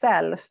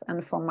myself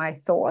and for my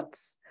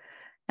thoughts,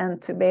 and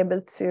to be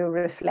able to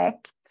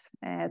reflect,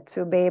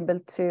 to be able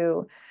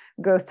to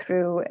go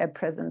through a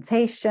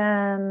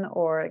presentation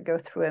or go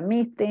through a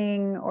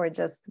meeting, or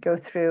just go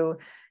through,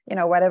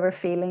 whatever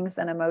feelings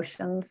and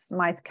emotions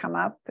might come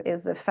up,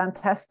 is a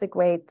fantastic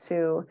way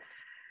to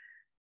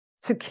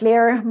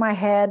clear my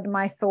head,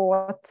 my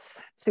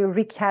thoughts, to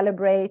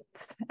recalibrate,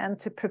 and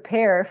to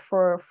prepare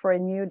for a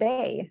new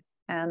day.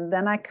 And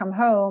then I come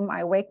home,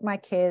 I wake my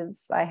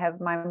kids, I have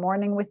my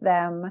morning with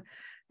them,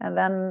 and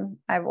then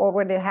I've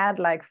already had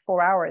like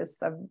 4 hours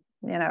of,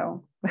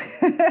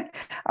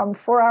 I'm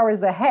 4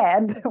 hours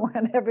ahead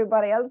when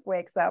everybody else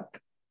wakes up.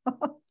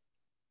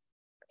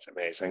 That's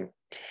amazing.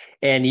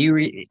 And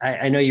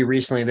I know you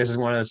recently, this is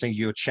one of those things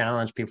you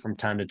challenge people from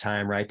time to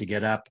time, right? To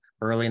get up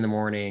early in the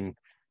morning,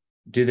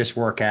 do this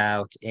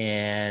workout,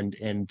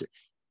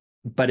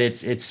 but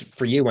it's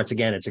for you, once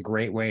again, it's a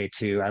great way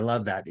to, I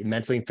love that,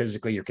 mentally and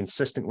physically, you're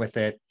consistent with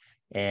it.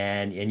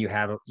 And you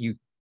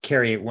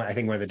carry it. I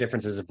think one of the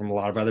differences from a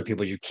lot of other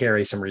people is you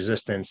carry some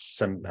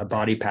resistance, a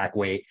body pack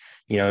weight,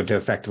 to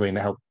effectively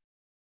help,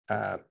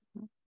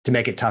 to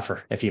make it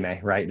tougher, if you may,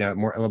 right? A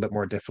little bit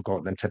more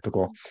difficult than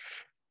typical.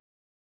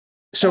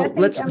 So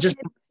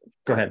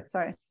go ahead.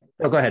 Sorry.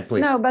 Oh, go ahead,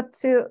 please. No, but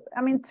to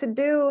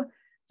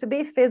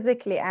be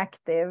physically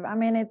active,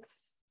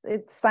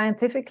 it's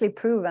scientifically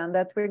proven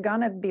that we're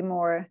going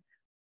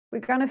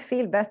to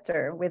feel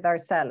better with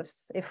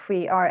ourselves if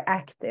we are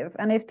active.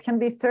 And it can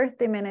be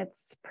 30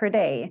 minutes per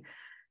day.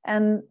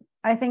 And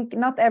I think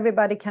not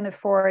everybody can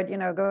afford,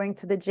 going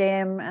to the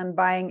gym and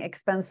buying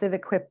expensive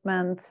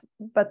equipment.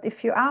 But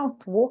if you're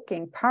out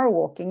walking, power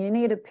walking, you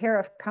need a pair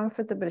of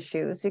comfortable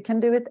shoes. You can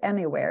do it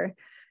anywhere,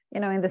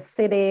 in the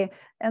city.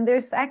 And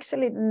there's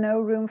actually no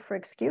room for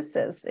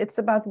excuses. It's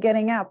about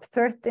getting up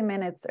 30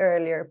 minutes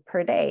earlier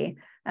per day.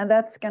 And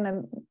that's going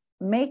to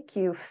make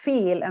you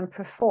feel and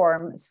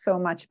perform so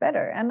much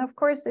better. And of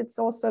course, it's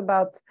also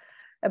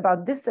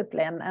about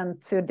discipline,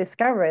 and to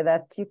discover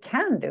that you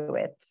can do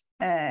it.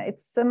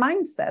 It's a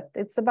mindset.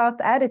 It's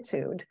about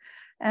attitude.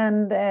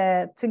 And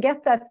to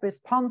get that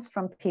response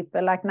from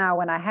people, like now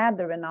when I had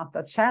the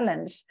Renata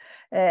challenge,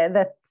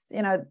 that,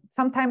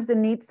 sometimes they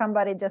need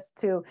somebody just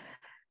to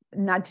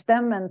nudge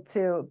them and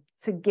to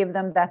give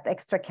them that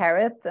extra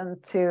carrot,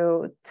 and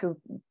to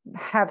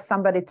have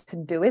somebody to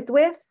do it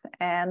with.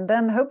 And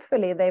then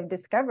hopefully they've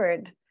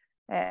discovered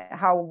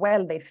how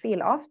well they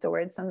feel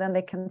afterwards, and then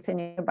they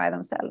continue by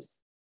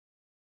themselves.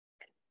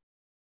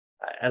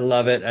 I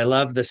love it. I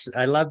love this.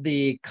 I love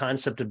the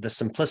concept of the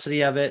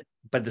simplicity of it,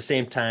 but at the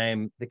same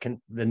time,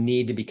 the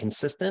need to be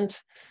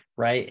consistent,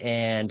 right?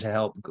 And to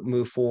help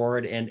move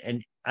forward.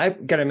 And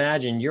I've got to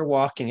imagine you're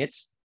walking,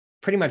 it's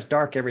pretty much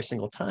dark every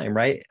single time,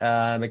 right?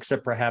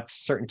 Except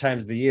perhaps certain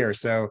times of the year.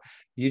 So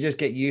you just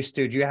get used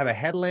to, do you have a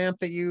headlamp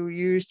that you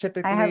use I have a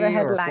typically, or a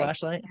headlight.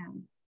 flashlight?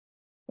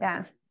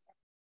 Yeah,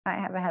 I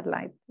have a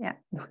headlight. Yeah.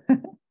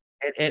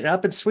 And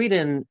up in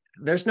Sweden,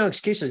 there's no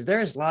excuses.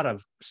 There's a lot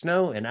of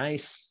snow and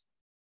ice,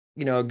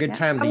 a good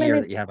time of the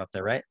year that you have up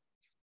there, right?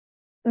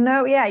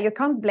 No, yeah, you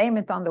can't blame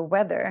it on the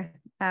weather.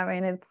 I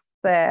mean,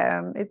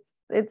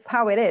 it's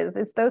how it is.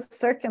 It's those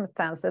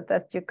circumstances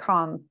that you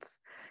can't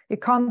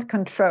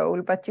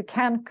control, but you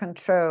can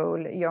control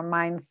your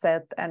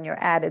mindset and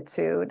your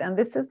attitude. And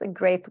this is a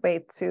great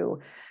way to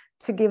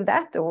give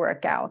that a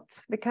workout,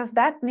 because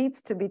that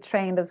needs to be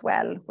trained as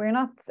well. We're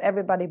not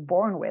everybody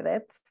born with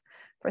it.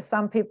 For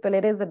some people,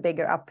 it is a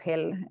bigger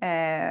uphill.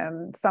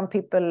 Some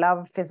people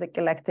love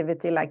physical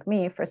activity like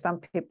me. For some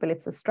people,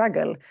 it's a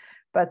struggle.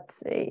 But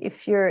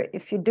if you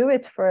do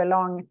it for a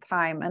long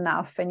time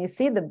enough and you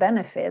see the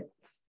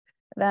benefits,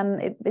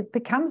 then it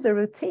becomes a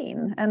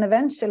routine. And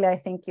eventually, I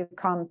think you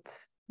can't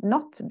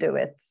not do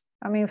it.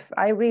 I mean,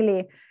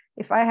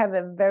 if I have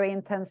a very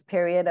intense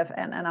period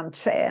and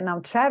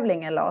I'm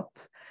traveling a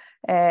lot,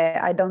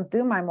 I don't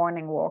do my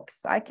morning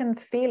walks. I can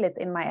feel it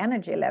in my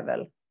energy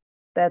level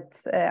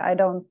that I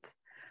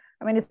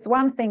mean, it's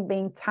one thing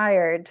being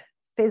tired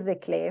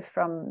physically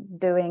from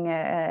doing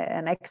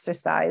an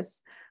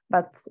exercise,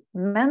 but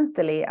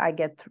mentally I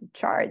get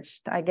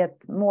charged. I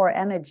get more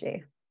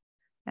energy.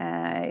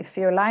 If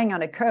you're lying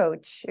on a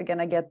couch, you're going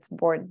to get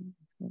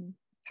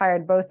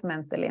tired both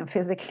mentally and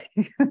physically.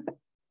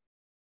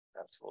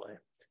 Absolutely.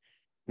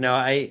 No,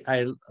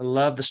 I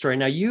love the story.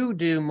 Now you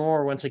do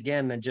more, once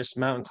again, than just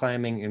mountain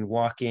climbing and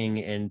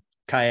walking and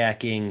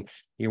kayaking.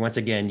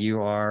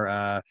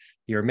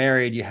 You're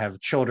married, you have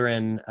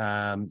children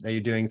that you're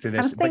doing through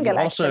this. I'm single, but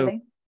you also,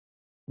 actually.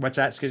 What's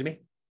that? Excuse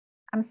me?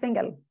 I'm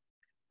single.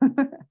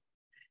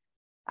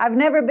 I've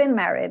never been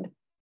married.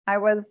 I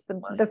was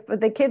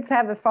the kids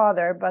have a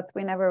father, but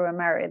we never were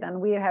married,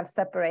 and we have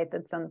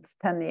separated since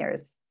 10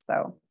 years.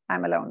 So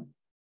I'm alone.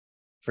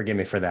 Forgive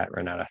me for that,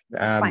 Renata.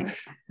 Fine.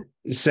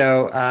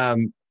 So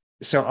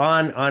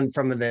on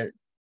from the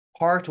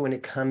part when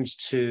it comes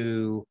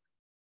to,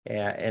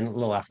 and a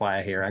little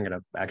FYI here, I'm going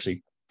to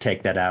actually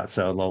take that out.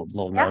 So a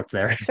little note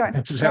there.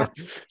 Sure.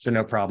 So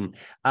no problem.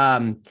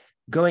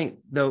 Going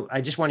though, I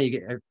just want to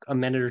get a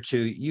minute or two.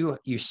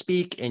 You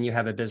speak and you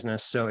have a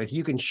business. So if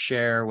you can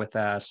share with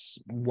us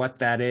what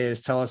that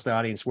is, tell us, the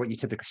audience, what you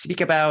typically speak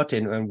about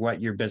and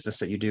what your business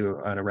that you do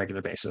on a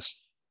regular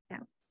basis. Yeah.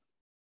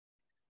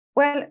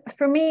 Well,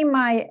 for me,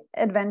 my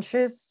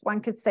adventures,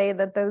 one could say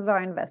that those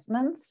are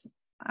investments.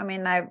 I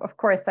mean, of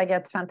course, I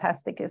get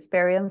fantastic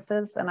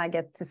experiences and I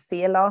get to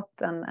see a lot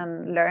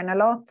and learn a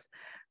lot.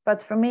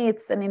 But for me,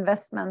 it's an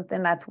investment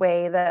in that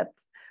way that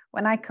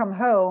when I come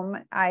home,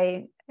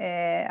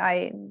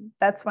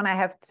 that's when I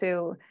have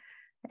to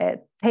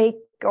take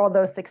all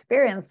those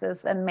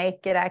experiences and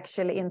make it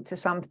actually into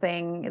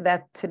something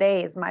that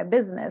today is my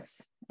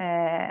business.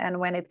 And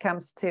when it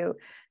comes to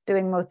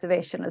doing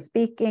motivational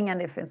speaking and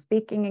different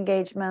speaking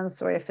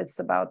engagements, or if it's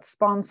about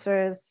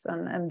sponsors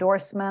and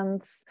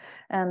endorsements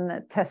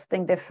and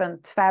testing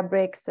different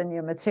fabrics and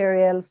new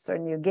materials or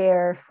new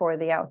gear for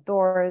the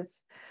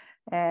outdoors.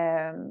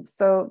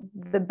 So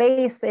the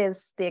base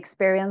is the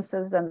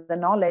experiences and the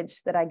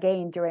knowledge that I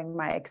gained during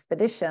my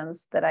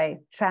expeditions that I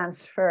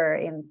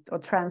transform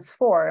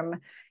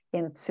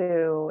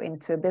into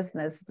a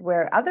business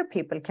where other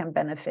people can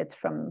benefit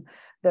from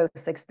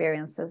those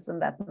experiences and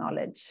that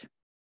knowledge.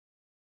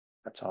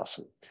 That's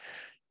awesome.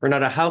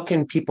 Renata, how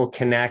can people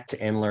connect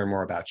and learn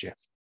more about you?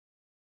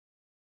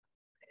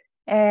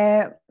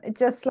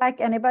 Just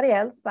like anybody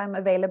else, I'm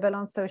available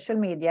on social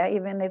media,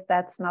 even if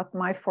that's not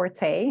my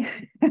forte.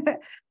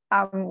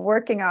 I'm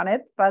working on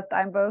it, but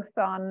I'm both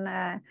on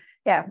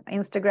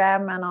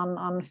Instagram and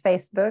on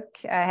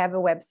Facebook. I have a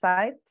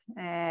website,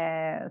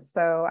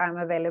 so I'm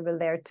available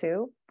there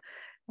too.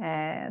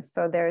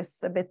 So there's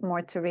a bit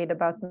more to read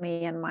about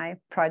me and my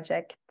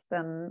projects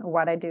and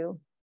what I do.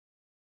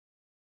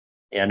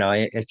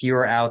 If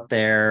you're out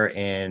there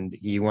and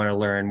you want to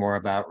learn more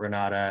about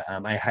Renata,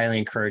 I highly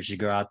encourage you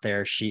to go out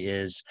there. She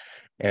is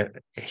a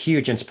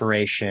huge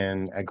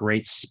inspiration, a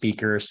great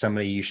speaker,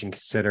 somebody you should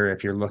consider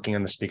if you're looking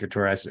on the speaker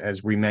tour.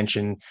 As we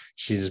mentioned,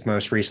 she's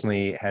most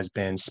recently has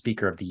been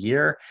Speaker of the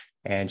Year,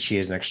 and she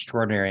is an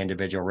extraordinary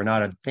individual.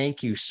 Renata,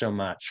 thank you so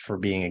much for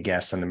being a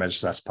guest on the Measure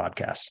Success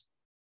podcast.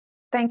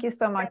 Thank you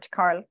so much,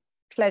 Carl.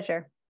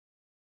 Pleasure.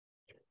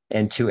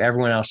 And to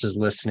everyone else who's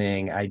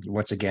listening, I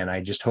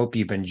just hope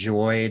you've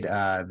enjoyed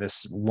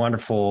this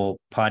wonderful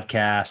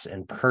podcast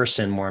in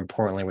person, more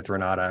importantly, with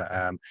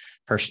Renata.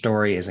 Her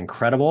story is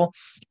incredible,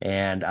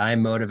 and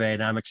I'm motivated.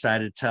 I'm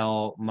excited to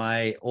tell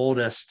my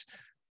oldest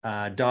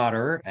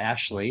daughter,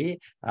 Ashley,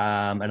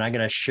 and I'm going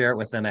to share it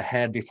with them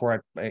ahead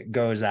before it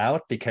goes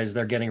out, because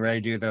they're getting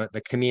ready to do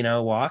the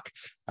Camino walk,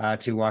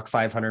 to walk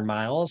 500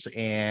 miles.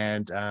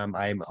 And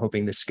I'm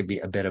hoping this could be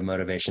a bit of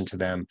motivation to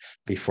them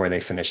before they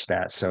finish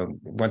that. So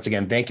once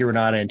again, thank you,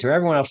 Renata. And to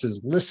everyone else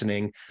who's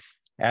listening,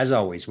 as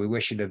always, we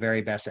wish you the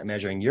very best at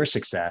measuring your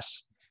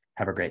success.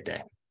 Have a great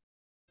day.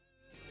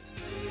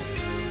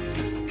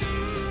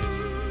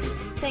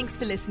 Thanks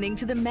for listening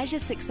to the Measure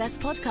Success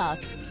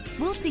podcast.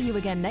 We'll see you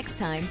again next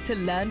time to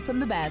learn from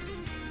the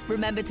best.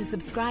 Remember to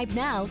subscribe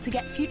now to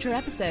get future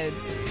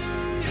episodes.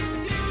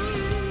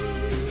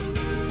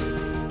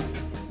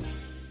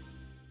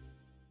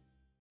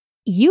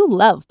 You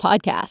love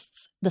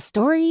podcasts, the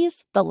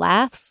stories, the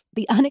laughs,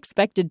 the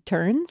unexpected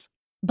turns.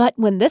 But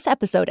when this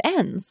episode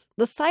ends,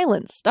 the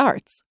silence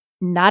starts.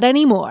 Not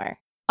anymore.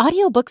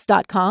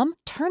 Audiobooks.com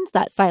turns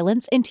that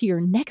silence into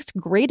your next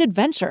great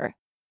adventure.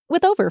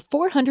 With over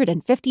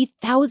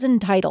 450,000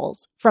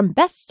 titles, from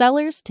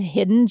bestsellers to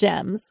hidden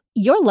gems,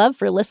 your love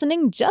for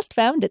listening just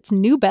found its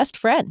new best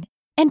friend.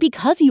 And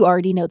because you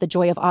already know the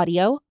joy of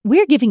audio,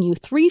 we're giving you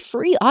 3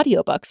 free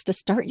audiobooks to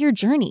start your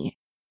journey.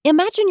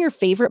 Imagine your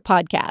favorite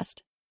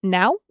podcast,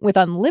 now with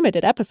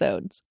unlimited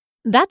episodes.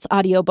 That's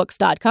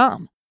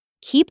audiobooks.com.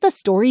 Keep the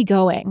story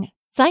going.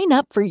 Sign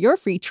up for your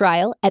free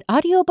trial at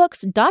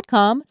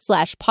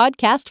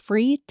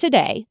audiobooks.com/podcastfree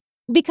today.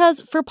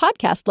 Because for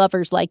podcast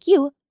lovers like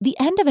you, the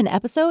end of an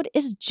episode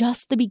is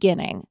just the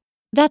beginning.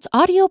 That's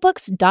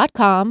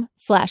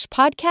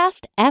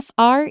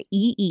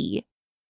audiobooks.com/podcastfree.